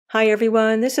Hi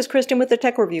everyone, this is Kristen with the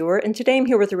Tech Reviewer, and today I'm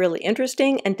here with a really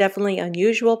interesting and definitely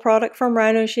unusual product from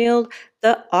RHINOSHIELD,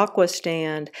 the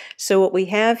AquaStand. So what we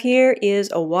have here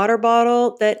is a water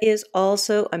bottle that is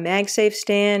also a MagSafe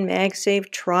stand,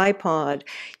 MagSafe tripod.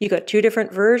 You got two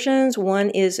different versions. One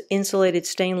is insulated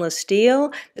stainless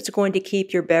steel that's going to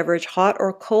keep your beverage hot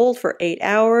or cold for 8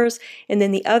 hours, and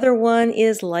then the other one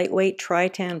is lightweight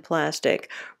Tritan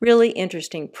plastic. Really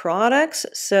interesting products.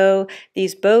 So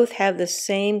these both have the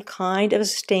same kind of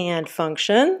stand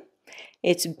function.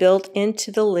 It's built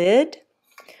into the lid,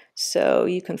 so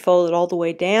you can fold it all the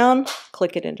way down,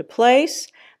 click it into place.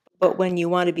 But when you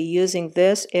want to be using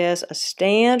this as a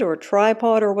stand or a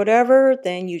tripod or whatever,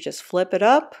 then you just flip it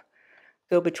up,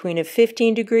 go between a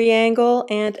 15-degree angle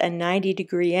and a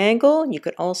 90-degree angle. You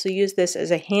could also use this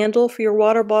as a handle for your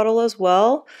water bottle as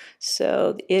well.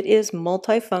 So it is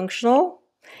multifunctional.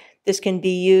 This can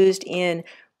be used in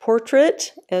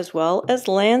portrait as well as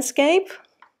landscape,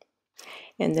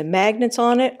 and the magnets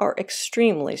on it are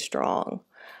extremely strong.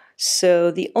 So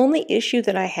the only issue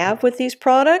that I have with these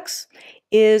products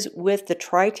is with the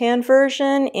Tritan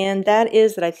version, and that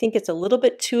is that I think it's a little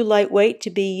bit too lightweight to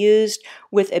be used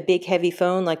with a big heavy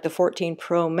phone like the 14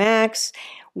 Pro Max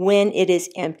when it is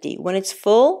empty. When it's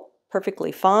full,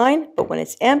 perfectly fine, but when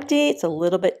it's empty, it's a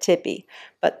little bit tippy.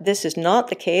 But this is not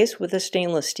the case with the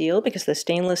stainless steel because the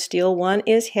stainless steel one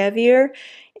is heavier.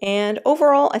 And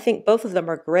overall, I think both of them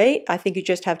are great. I think you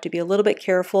just have to be a little bit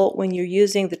careful when you're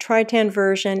using the Tritan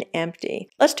version empty.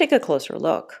 Let's take a closer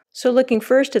look. So looking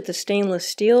first at the stainless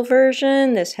steel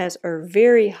version, this has a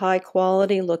very high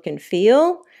quality look and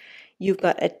feel. You've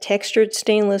got a textured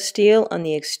stainless steel on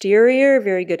the exterior,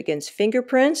 very good against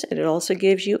fingerprints, and it also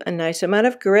gives you a nice amount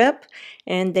of grip.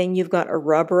 And then you've got a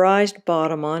rubberized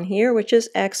bottom on here, which is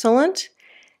excellent.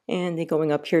 And then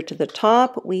going up here to the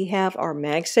top, we have our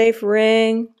MagSafe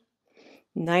ring.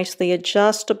 Nicely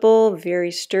adjustable,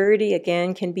 very sturdy,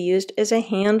 again, can be used as a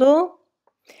handle.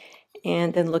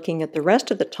 And then looking at the rest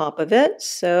of the top of it,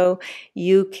 so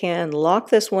you can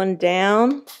lock this one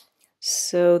down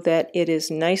so that it is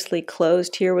nicely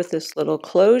closed here with this little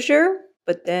closure.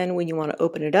 But then when you want to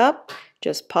open it up,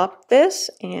 just pop this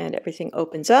and everything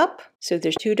opens up. So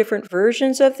there's two different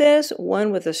versions of this,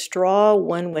 one with a straw,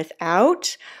 one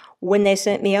without. When they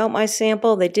sent me out my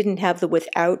sample, they didn't have the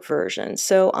without version.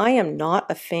 So I am not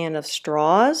a fan of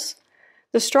straws.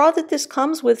 The straw that this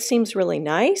comes with seems really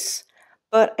nice,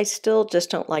 but I still just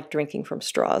don't like drinking from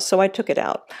straws, so I took it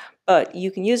out. But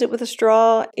you can use it with a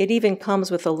straw. It even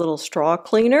comes with a little straw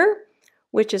cleaner,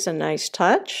 which is a nice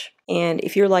touch. And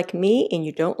if you're like me and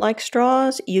you don't like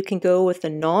straws, you can go with the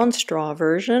non-straw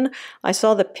version. I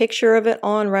saw the picture of it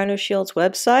on RHINOSHIELD's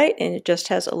website, and it just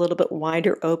has a little bit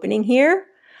wider opening here.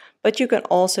 But you can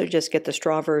also just get the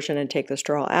straw version and take the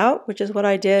straw out, which is what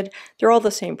I did. They're all the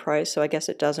same price, so I guess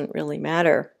it doesn't really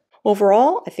matter.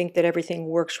 Overall, I think that everything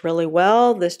works really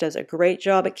well. This does a great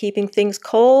job at keeping things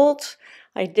cold.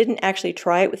 I didn't actually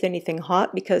try it with anything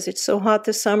hot because it's so hot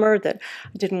this summer that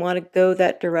I didn't want to go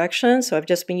that direction. So I've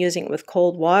just been using it with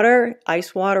cold water,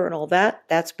 ice water, and all that.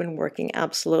 That's been working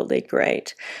absolutely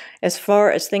great. As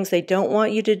far as things they don't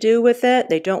want you to do with it,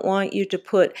 they don't want you to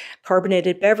put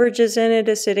carbonated beverages in it,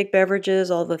 acidic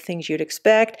beverages, all the things you'd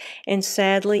expect. And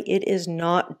sadly, it is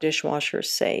not dishwasher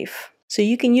safe. So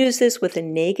you can use this with a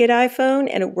naked iPhone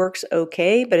and it works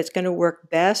okay, but it's going to work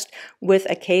best with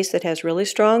a case that has really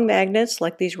strong magnets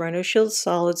like these RHINOSHIELD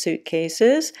SolidSuit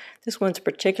cases. This one's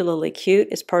particularly cute.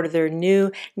 It's part of their new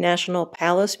National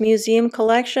Palace Museum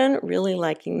collection. Really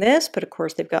liking this, but of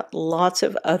course they've got lots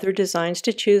of other designs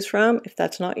to choose from if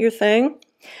that's not your thing.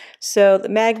 So the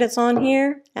magnets on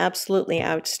here, absolutely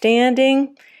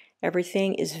outstanding.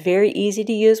 Everything is very easy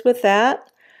to use with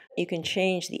that. You can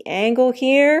change the angle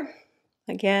here.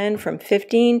 Again, from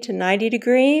 15 to 90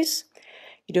 degrees.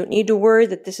 You don't need to worry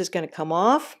that this is going to come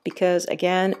off because,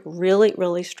 again, really,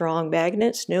 really strong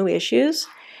magnets, no issues.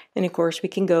 And of course, we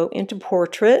can go into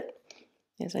portrait,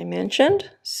 as I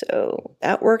mentioned. So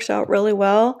that works out really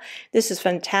well. This is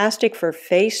fantastic for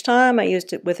FaceTime. I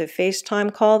used it with a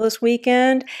FaceTime call this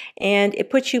weekend, and it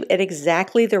puts you at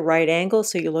exactly the right angle,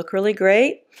 so you look really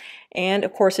great. And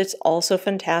of course, it's also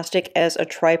fantastic as a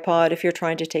tripod if you're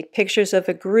trying to take pictures of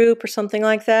a group or something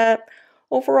like that.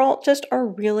 Overall, just a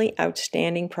really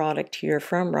outstanding product here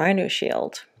from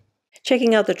RHINOSHIELD.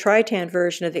 Checking out the Tritan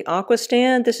version of the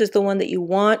AquaStand, this is the one that you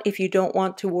want if you don't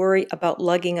want to worry about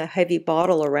lugging a heavy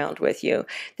bottle around with you.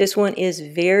 This one is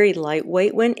very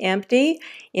lightweight when empty.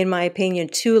 In my opinion,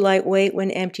 too lightweight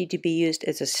when empty to be used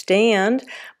as a stand,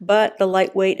 but the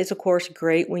lightweight is of course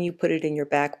great when you put it in your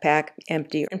backpack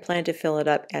empty and plan to fill it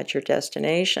up at your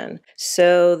destination.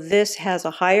 So this has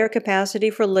a higher capacity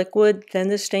for liquid than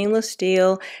the stainless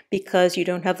steel because you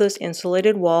don't have those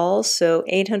insulated walls. So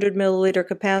 800 milliliter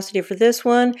capacity for this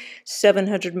one,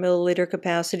 700 milliliter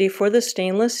capacity for the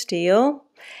stainless steel.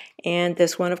 And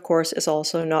this one, of course, is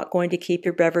also not going to keep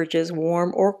your beverages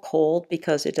warm or cold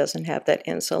because it doesn't have that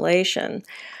insulation.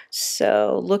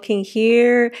 So looking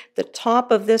here, the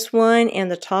top of this one and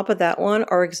the top of that one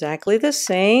are exactly the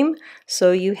same.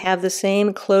 So you have the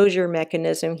same closure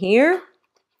mechanism here.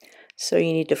 So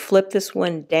you need to flip this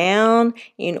one down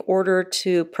in order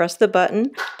to press the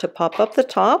button to pop up the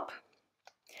top.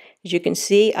 As you can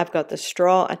see, I've got the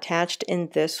straw attached in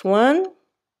this one.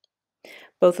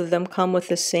 Both of them come with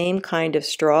the same kind of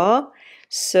straw.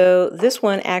 So this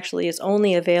one actually is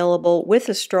only available with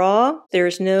a straw.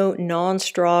 There's no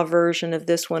non-straw version of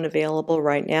this one available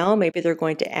right now. Maybe they're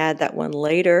going to add that one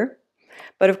later.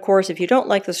 But of course, if you don't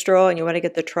like the straw and you want to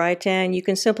get the Tritan, you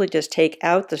can simply just take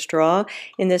out the straw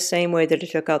in the same way that I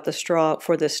took out the straw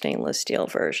for the stainless steel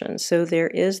version. So there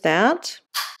is that.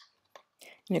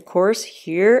 And of course,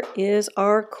 here is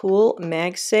our cool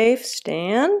MagSafe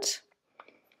stand.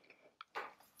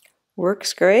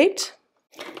 Works great.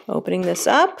 Opening this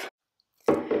up,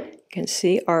 you can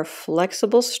see our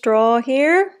flexible straw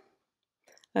here.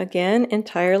 Again,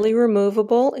 entirely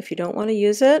removable if you don't want to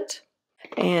use it.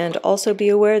 And also be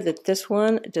aware that this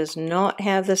one does not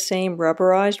have the same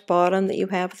rubberized bottom that you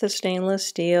have with the stainless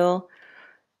steel.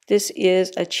 This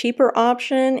is a cheaper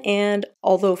option, and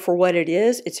although for what it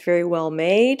is, it's very well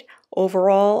made.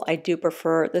 Overall, I do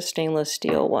prefer the stainless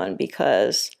steel one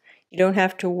because you don't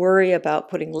have to worry about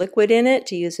putting liquid in it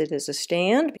to use it as a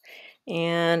stand.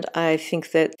 And I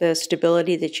think that the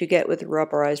stability that you get with the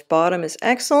rubberized bottom is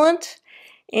excellent.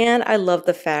 And I love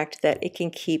the fact that it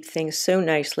can keep things so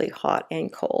nicely hot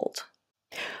and cold.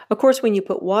 Of course, when you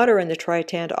put water in the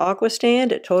Tritan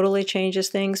AquaStand, it totally changes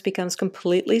things, becomes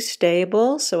completely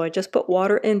stable. So I just put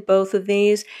water in both of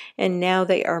these, and now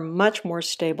they are much more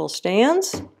stable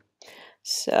stands.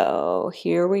 So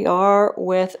here we are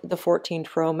with the 14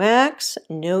 Pro Max.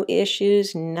 No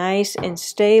issues, nice and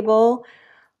stable.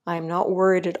 I'm not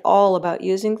worried at all about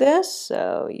using this.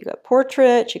 So you got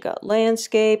portrait, you got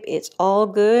landscape, it's all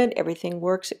good. Everything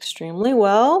works extremely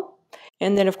well.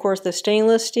 And then of course the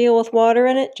stainless steel with water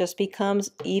in it just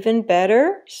becomes even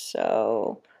better.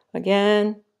 So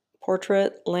again,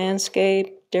 portrait,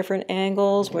 landscape, different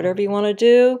angles, whatever you want to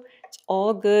do, it's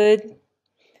all good.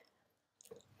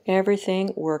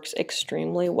 Everything works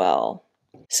extremely well.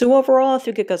 So overall, I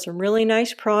think I got some really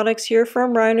nice products here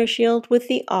from RHINOSHIELD with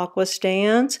the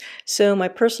AquaStands. So my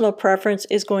personal preference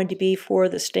is going to be for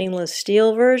the stainless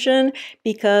steel version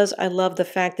because I love the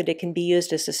fact that it can be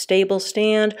used as a stable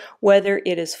stand, whether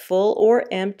it is full or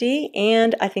empty.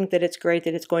 And I think that it's great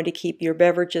that it's going to keep your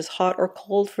beverages hot or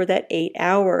cold for that 8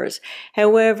 hours.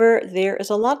 However, there is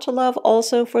a lot to love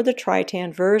also for the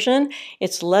Tritan version.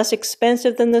 It's less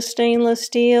expensive than the stainless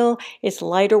steel. It's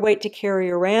lighter weight to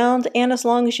carry around, and as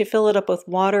long as you fill it up with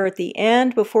water at the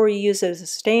end before you use it as a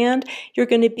stand, you're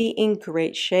going to be in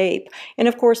great shape. And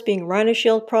of course, being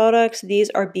RHINOSHIELD products,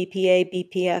 these are BPA,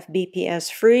 BPF,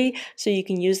 BPS free, so you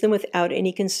can use them without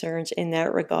any concerns in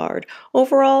that regard.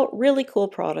 Overall, really cool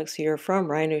products here from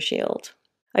RHINOSHIELD.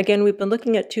 Again, we've been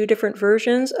looking at 2 different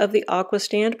versions of the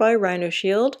AquaStand by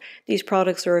RHINOSHIELD. These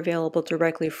products are available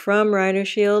directly from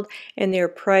RHINOSHIELD, and they're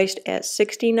priced at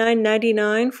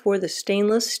 $69.99 for the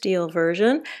stainless steel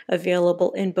version,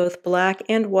 available in both black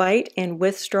and white, and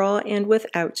with straw and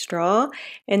without straw.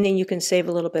 And then you can save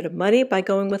a little bit of money by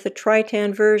going with the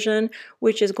Tritan version,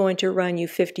 which is going to run you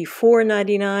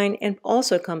 $54.99 and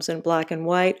also comes in black and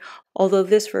white, although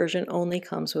this version only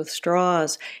comes with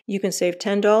straws. You can save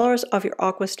 $10 off your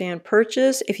AquaStand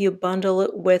purchase if you bundle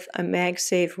it with a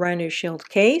MagSafe RHINOSHIELD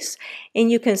case, and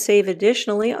you can save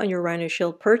additionally on your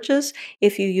RHINOSHIELD purchase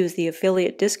if you use the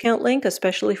affiliate discount link,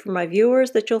 especially for my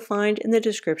viewers, that you'll find in the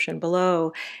description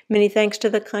below. Many thanks to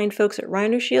the kind folks at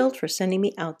RHINOSHIELD for sending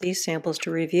me out these samples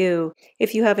to review.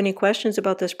 If you have any questions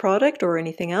about this product or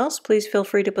anything else, please feel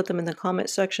free to put them in the comment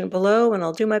section below, and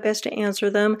I'll do my best to answer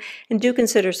them. And do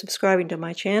consider subscribing to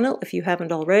my channel if you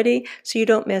haven't already, so you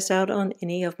don't miss out on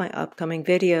any of my upcoming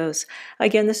videos.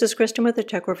 Again, this is Kristen with the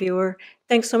Tech Reviewer.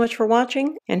 Thanks so much for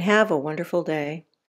watching, and have a wonderful day.